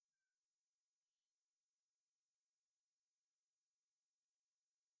mind.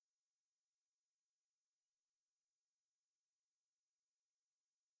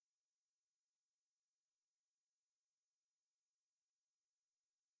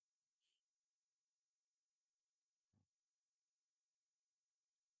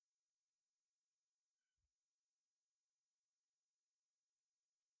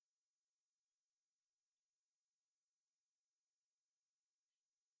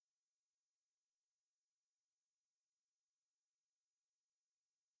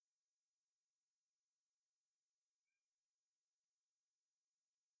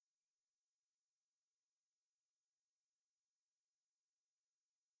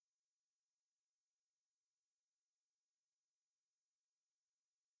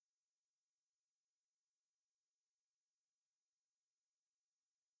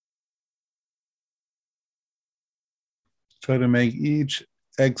 Try to make each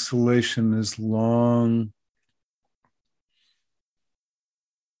exhalation as long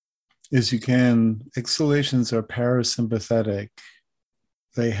as you can. Exhalations are parasympathetic.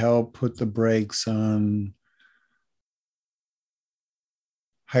 They help put the brakes on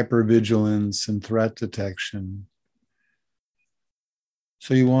hypervigilance and threat detection.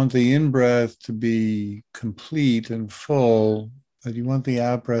 So you want the in-breath to be complete and full, but you want the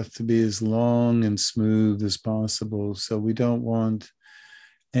out-breath to be as long and smooth as possible. So we don't want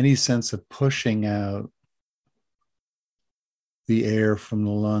any sense of pushing out the air from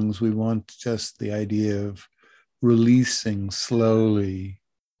the lungs. We want just the idea of releasing slowly.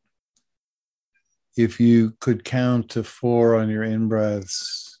 If you could count to 4 on your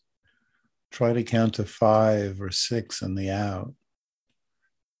in-breaths, try to count to 5 or 6 on the out.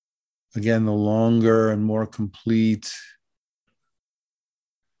 Again, the longer and more complete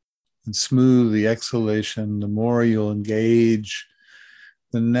and smooth the exhalation, the more you'll engage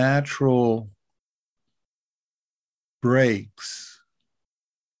the natural brakes,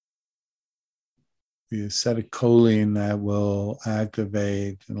 the acetylcholine that will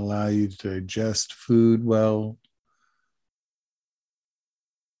activate and allow you to digest food well.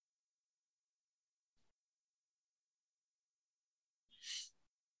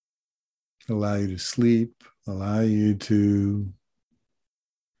 Allow you to sleep, allow you to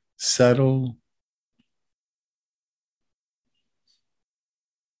settle.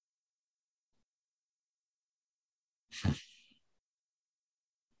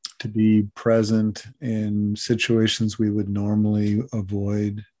 To be present in situations we would normally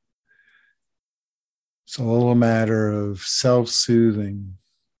avoid. It's all a matter of self-soothing,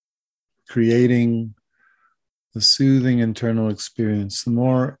 creating a soothing internal experience. The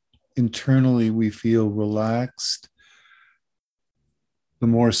more internally we feel relaxed, the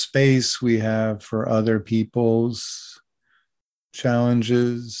more space we have for other people's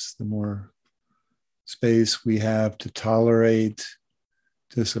challenges, the more space we have to tolerate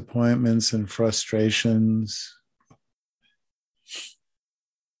disappointments and frustrations.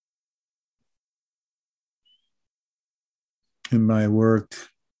 In my work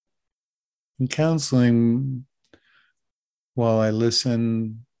in counseling, while I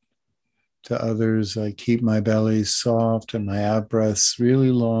listen to others, I keep my belly soft and my out breaths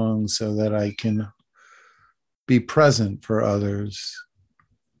really long so that I can be present for others.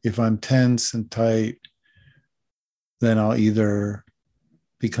 If I'm tense and tight, then I'll either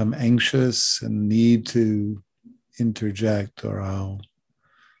become anxious and need to interject, or I'll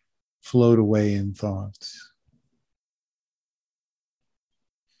float away in thoughts.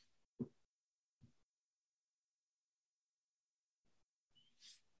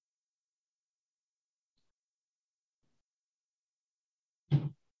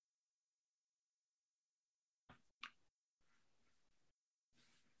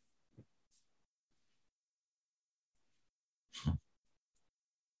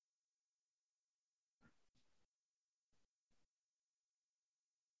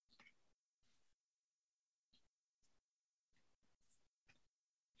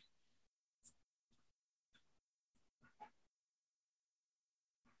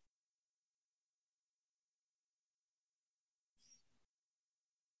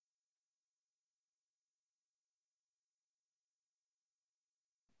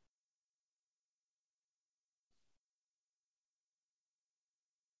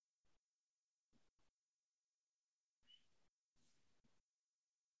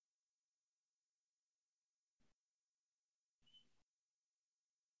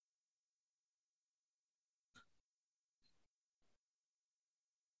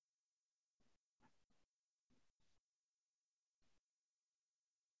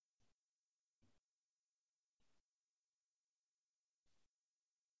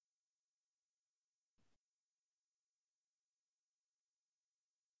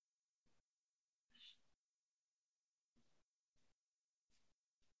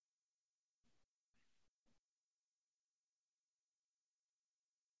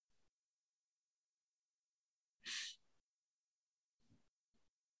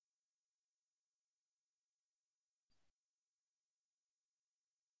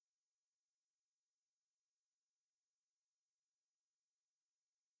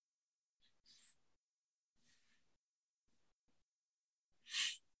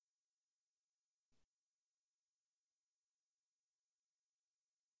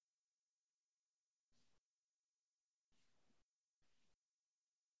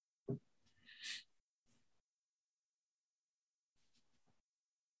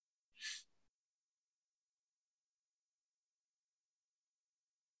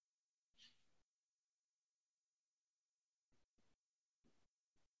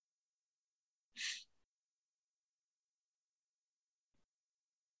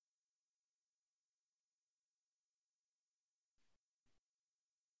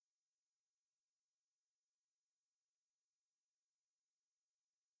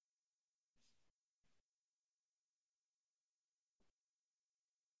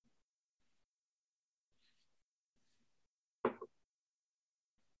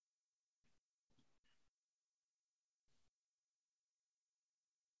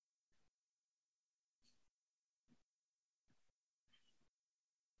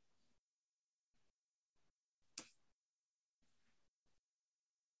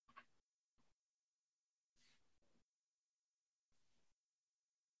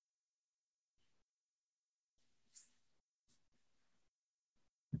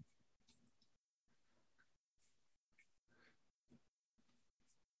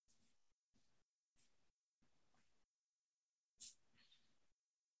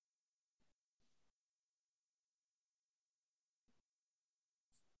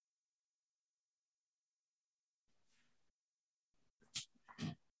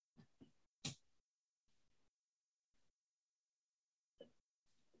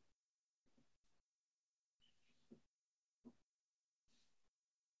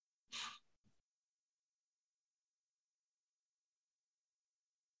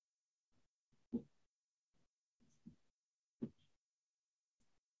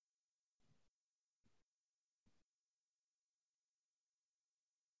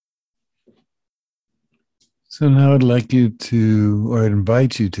 So now I'd like you to, or I'd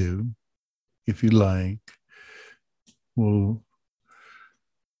invite you to, if you like, we'll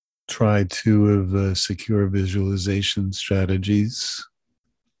try two of the secure visualization strategies.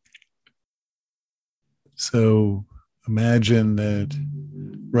 So imagine that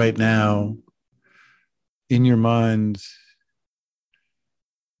right now, in your mind,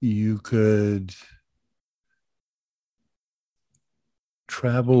 you could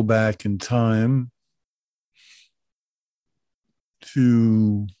travel back in time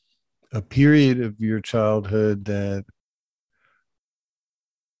to a period of your childhood that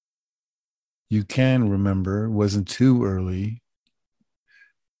you can remember, wasn't too early,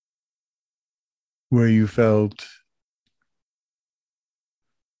 where you felt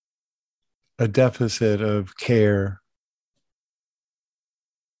a deficit of care,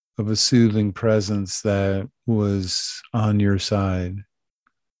 of a soothing presence that was on your side,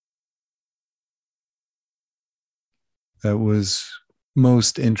 that was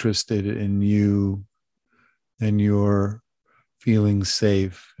most interested in you and your feeling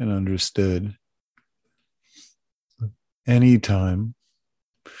safe and understood. Anytime,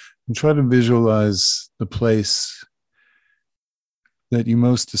 and try to visualize the place that you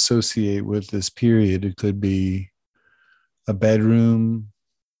most associate with this period. It could be a bedroom,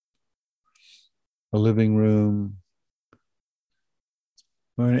 a living room,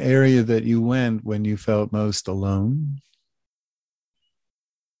 or an area that you went when you felt most alone.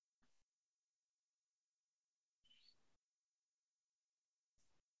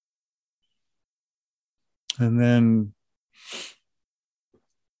 And then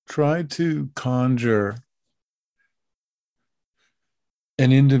try to conjure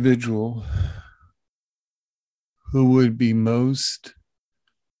an individual who would be most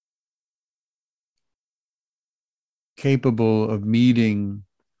capable of meeting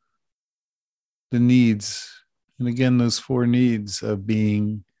the needs. And again, those four needs of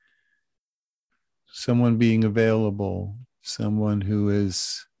being someone being available, someone who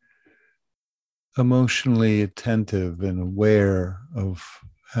is emotionally attentive and aware of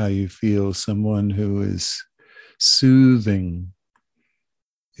how you feel, someone who is soothing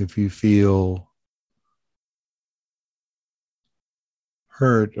if you feel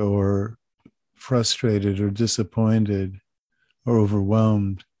hurt or frustrated or disappointed or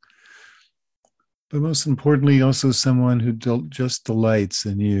overwhelmed. But most importantly, also someone who just delights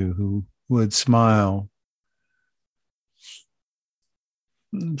in you, who would smile.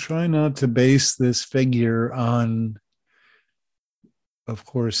 And try not to base this figure on, of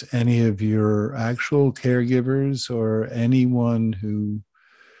course, any of your actual caregivers or anyone who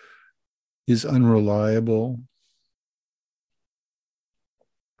is unreliable.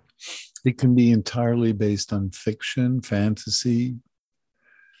 It can be entirely based on fiction, fantasy.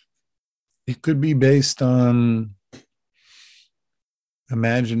 It could be based on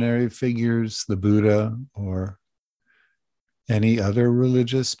imaginary figures, the Buddha, or any other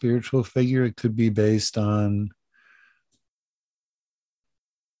religious, spiritual figure. It could be based on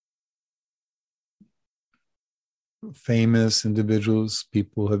famous individuals.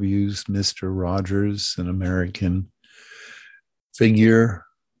 People have used Mr. Rogers, an American figure,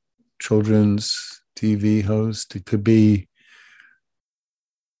 children's TV host. It could be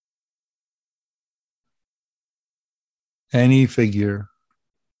any figure,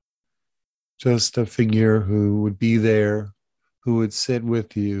 just a figure who would be there, who would sit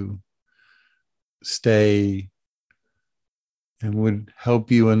with you, stay, and would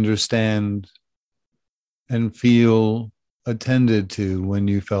help you understand and feel attended to when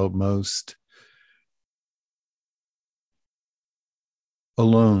you felt most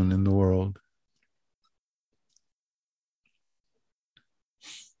alone in the world.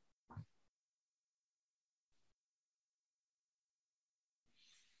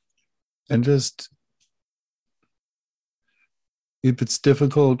 And just, if it's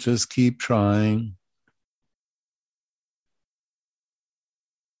difficult, just keep trying.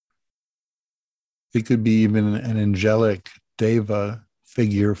 It could be even an angelic deva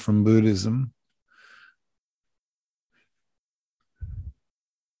figure from Buddhism.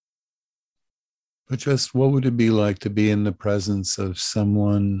 But just what would it be like to be in the presence of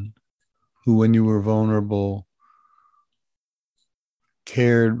someone who, when you were vulnerable,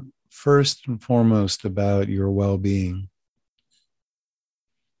 cared first and foremost about your well-being,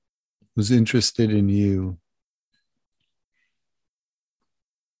 was interested in you?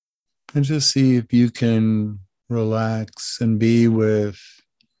 And just see if you can relax and be with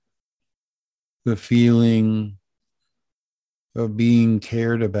the feeling of being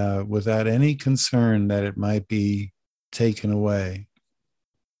cared about without any concern that it might be taken away.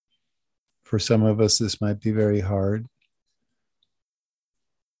 For some of us, this might be very hard,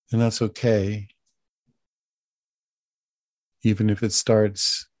 and that's okay. Even if it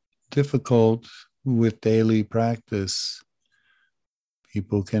starts difficult with daily practice,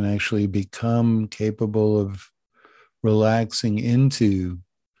 people can actually become capable of relaxing into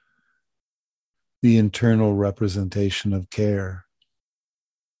the internal representation of care.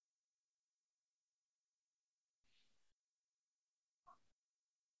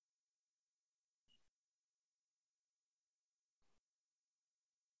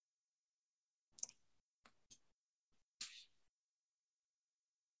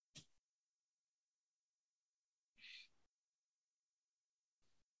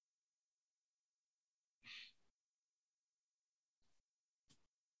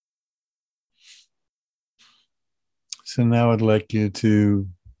 So now I'd like you to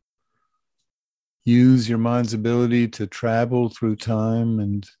use your mind's ability to travel through time,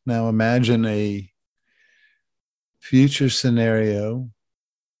 and now imagine a future scenario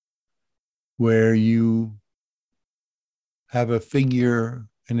where you have a figure,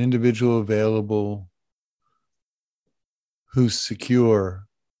 an individual available who's secure.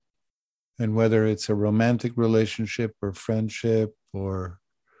 And whether it's a romantic relationship or friendship or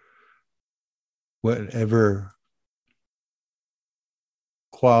whatever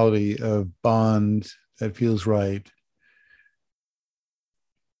quality of bond that feels right,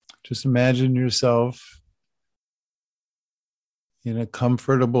 just imagine yourself in a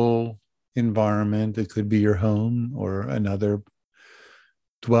comfortable environment. It could be your home or another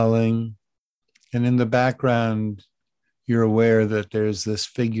dwelling. And in the background, you're aware that there's this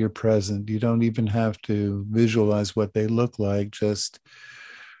figure present. You don't even have to visualize what they look like. Just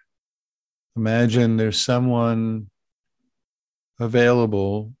imagine there's someone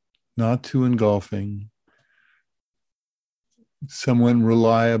available, not too engulfing, someone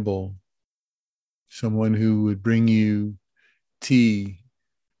reliable, someone who would bring you tea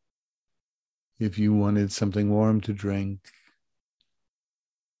if you wanted something warm to drink,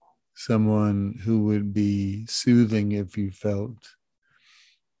 someone who would be soothing if you felt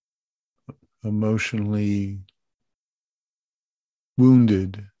emotionally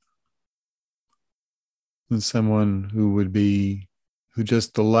wounded, and someone who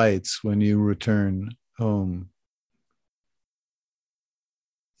just delights when you return home.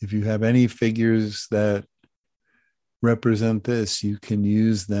 If you have any figures that represent this, you can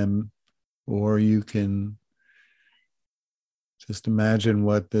use them, or you can just imagine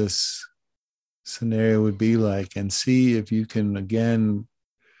what this scenario would be like and see if you can, again,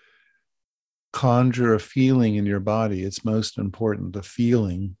 conjure a feeling in your body. It's most important, the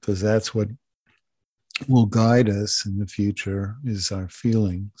feeling, because that's what will guide us in the future, is our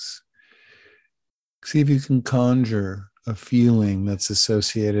feelings. See if you can conjure a feeling that's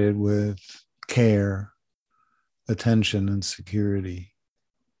associated with care, attention, and security.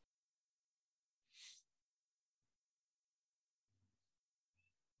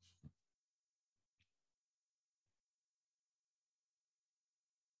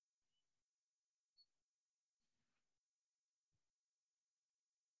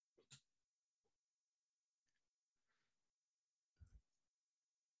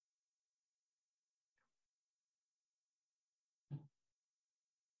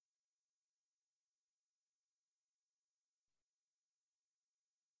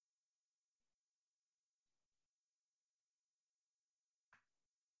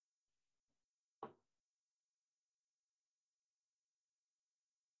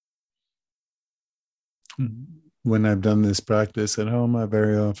 When I've done this practice at home, I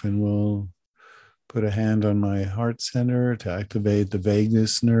very often will put a hand on my heart center to activate the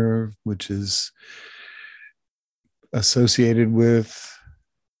vagus nerve, which is associated with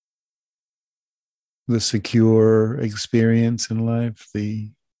the secure experience in life.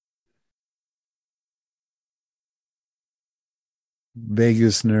 The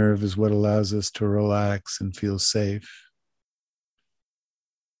vagus nerve is what allows us to relax and feel safe,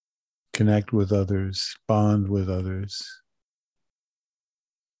 connect with others, bond with others.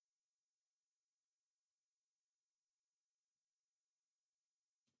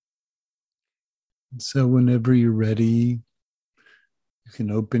 So whenever you're ready, you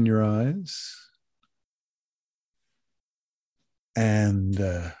can open your eyes and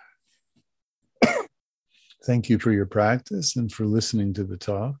thank you for your practice and for listening to the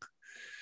talk.